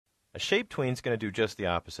A shape tween is going to do just the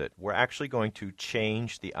opposite. We're actually going to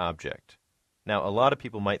change the object. Now, a lot of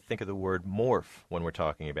people might think of the word morph when we're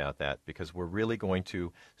talking about that because we're really going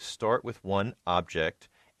to start with one object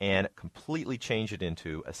and completely change it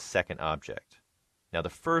into a second object. Now, the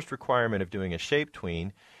first requirement of doing a shape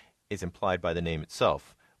tween is implied by the name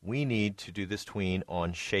itself. We need to do this tween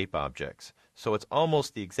on shape objects. So it's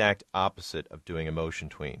almost the exact opposite of doing a motion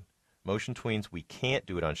tween. Motion tweens, we can't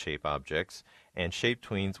do it on shape objects, and shape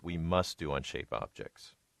tweens we must do on shape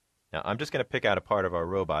objects. Now I'm just going to pick out a part of our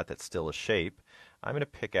robot that's still a shape. I'm going to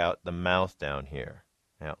pick out the mouth down here.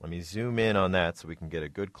 Now let me zoom in on that so we can get a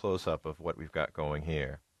good close-up of what we've got going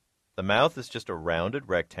here. The mouth is just a rounded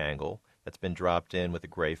rectangle that's been dropped in with a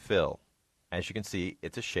gray fill. As you can see,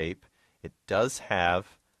 it's a shape. It does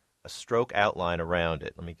have a stroke outline around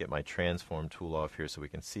it. Let me get my transform tool off here so we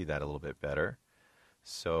can see that a little bit better.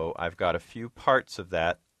 So I've got a few parts of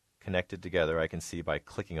that connected together I can see by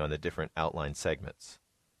clicking on the different outline segments.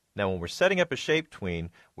 Now when we're setting up a shape tween,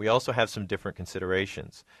 we also have some different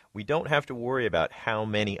considerations. We don't have to worry about how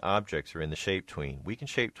many objects are in the shape tween. We can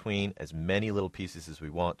shape tween as many little pieces as we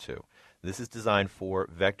want to. This is designed for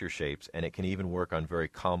vector shapes, and it can even work on very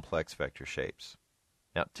complex vector shapes.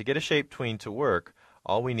 Now to get a shape tween to work,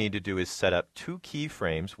 all we need to do is set up two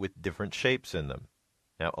keyframes with different shapes in them.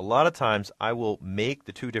 Now, a lot of times I will make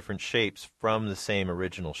the two different shapes from the same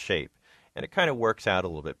original shape, and it kind of works out a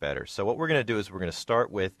little bit better. So what we're going to do is we're going to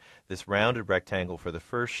start with this rounded rectangle for the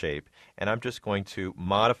first shape, and I'm just going to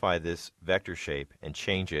modify this vector shape and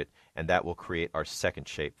change it, and that will create our second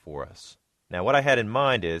shape for us. Now, what I had in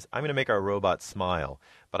mind is I'm going to make our robot smile,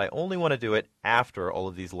 but I only want to do it after all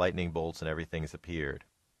of these lightning bolts and everything has appeared.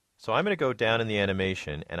 So I'm going to go down in the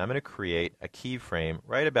animation, and I'm going to create a keyframe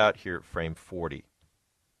right about here at frame 40.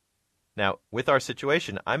 Now, with our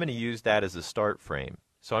situation, I'm going to use that as a start frame.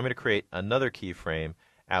 So I'm going to create another keyframe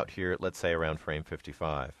out here, let's say around frame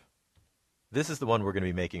 55. This is the one we're going to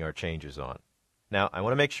be making our changes on. Now, I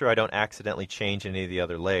want to make sure I don't accidentally change any of the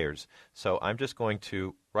other layers. So I'm just going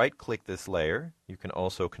to right-click this layer. You can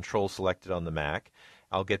also control-select it on the Mac.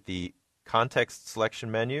 I'll get the context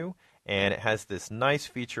selection menu, and it has this nice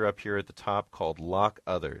feature up here at the top called Lock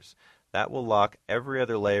Others. That will lock every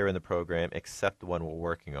other layer in the program except the one we're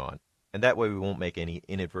working on. And that way we won't make any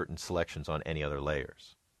inadvertent selections on any other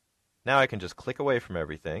layers. Now I can just click away from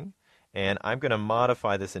everything, and I'm going to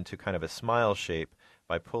modify this into kind of a smile shape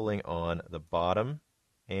by pulling on the bottom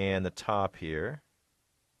and the top here.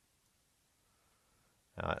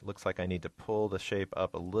 It looks like I need to pull the shape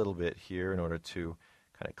up a little bit here in order to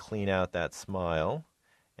kind of clean out that smile.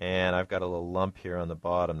 And I've got a little lump here on the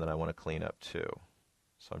bottom that I want to clean up too.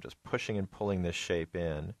 So I'm just pushing and pulling this shape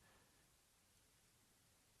in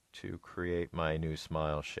to create my new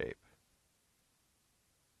smile shape.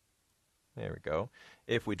 There we go.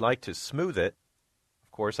 If we'd like to smooth it,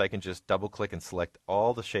 of course I can just double click and select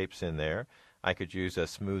all the shapes in there. I could use a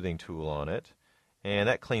smoothing tool on it, and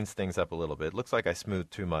that cleans things up a little bit. It looks like I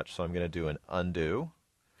smoothed too much, so I'm going to do an undo,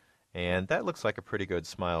 and that looks like a pretty good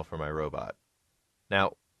smile for my robot.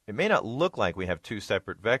 Now, it may not look like we have two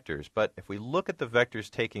separate vectors, but if we look at the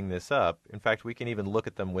vectors taking this up, in fact we can even look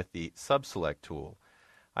at them with the subselect tool.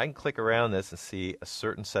 I can click around this and see a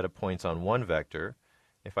certain set of points on one vector.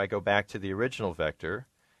 If I go back to the original vector,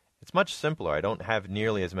 it's much simpler. I don't have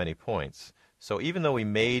nearly as many points. So even though we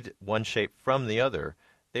made one shape from the other,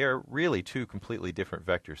 they are really two completely different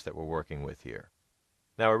vectors that we're working with here.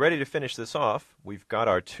 Now we're ready to finish this off. We've got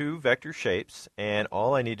our two vector shapes, and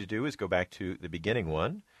all I need to do is go back to the beginning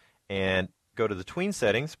one and go to the tween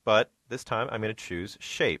settings, but this time I'm going to choose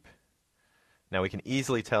shape. Now we can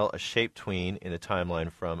easily tell a shape tween in the timeline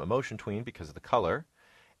from a motion tween because of the color.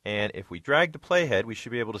 And if we drag the playhead, we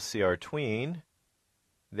should be able to see our tween.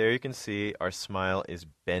 There you can see our smile is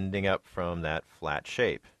bending up from that flat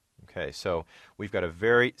shape. Okay, so we've got a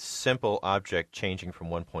very simple object changing from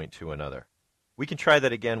one point to another. We can try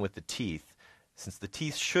that again with the teeth. Since the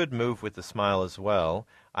teeth should move with the smile as well,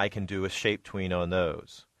 I can do a shape tween on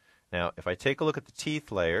those. Now, if I take a look at the teeth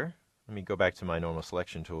layer, let me go back to my normal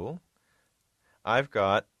selection tool. I've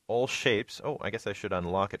got all shapes. Oh, I guess I should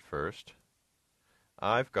unlock it first.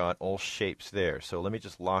 I've got all shapes there. So let me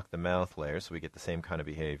just lock the mouth layer so we get the same kind of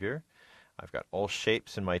behavior. I've got all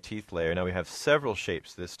shapes in my teeth layer. Now we have several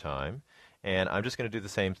shapes this time. And I'm just going to do the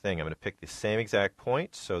same thing. I'm going to pick the same exact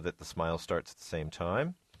point so that the smile starts at the same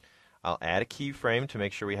time. I'll add a keyframe to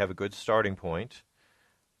make sure we have a good starting point.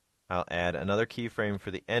 I'll add another keyframe for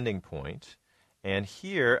the ending point. And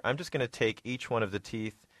here, I'm just going to take each one of the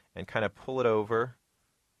teeth and kind of pull it over,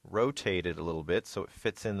 rotate it a little bit so it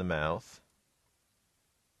fits in the mouth.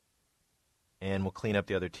 And we'll clean up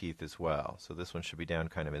the other teeth as well. So this one should be down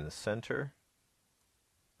kind of in the center.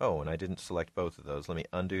 Oh, and I didn't select both of those. Let me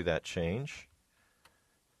undo that change.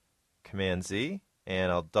 Command Z,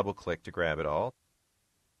 and I'll double click to grab it all.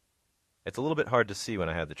 It's a little bit hard to see when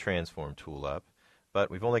I have the transform tool up,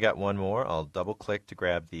 but we've only got one more. I'll double click to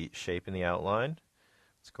grab the shape in the outline.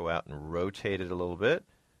 Let's go out and rotate it a little bit.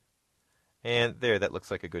 And there, that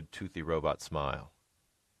looks like a good toothy robot smile.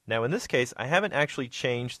 Now in this case, I haven't actually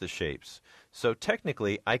changed the shapes. So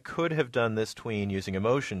technically, I could have done this tween using a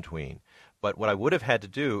motion tween. But what I would have had to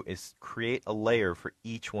do is create a layer for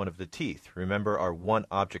each one of the teeth. Remember our one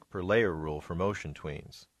object per layer rule for motion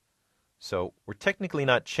tweens. So we're technically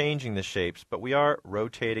not changing the shapes, but we are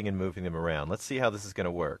rotating and moving them around. Let's see how this is going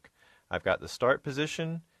to work. I've got the start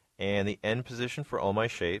position and the end position for all my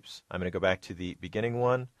shapes. I'm going to go back to the beginning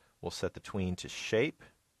one. We'll set the tween to shape.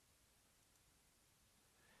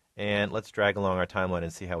 And let's drag along our timeline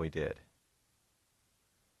and see how we did.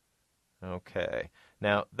 Okay.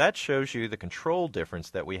 Now, that shows you the control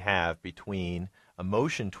difference that we have between a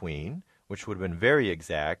motion tween, which would have been very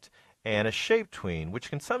exact, and a shape tween, which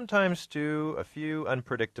can sometimes do a few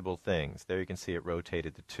unpredictable things. There you can see it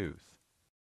rotated the tooth.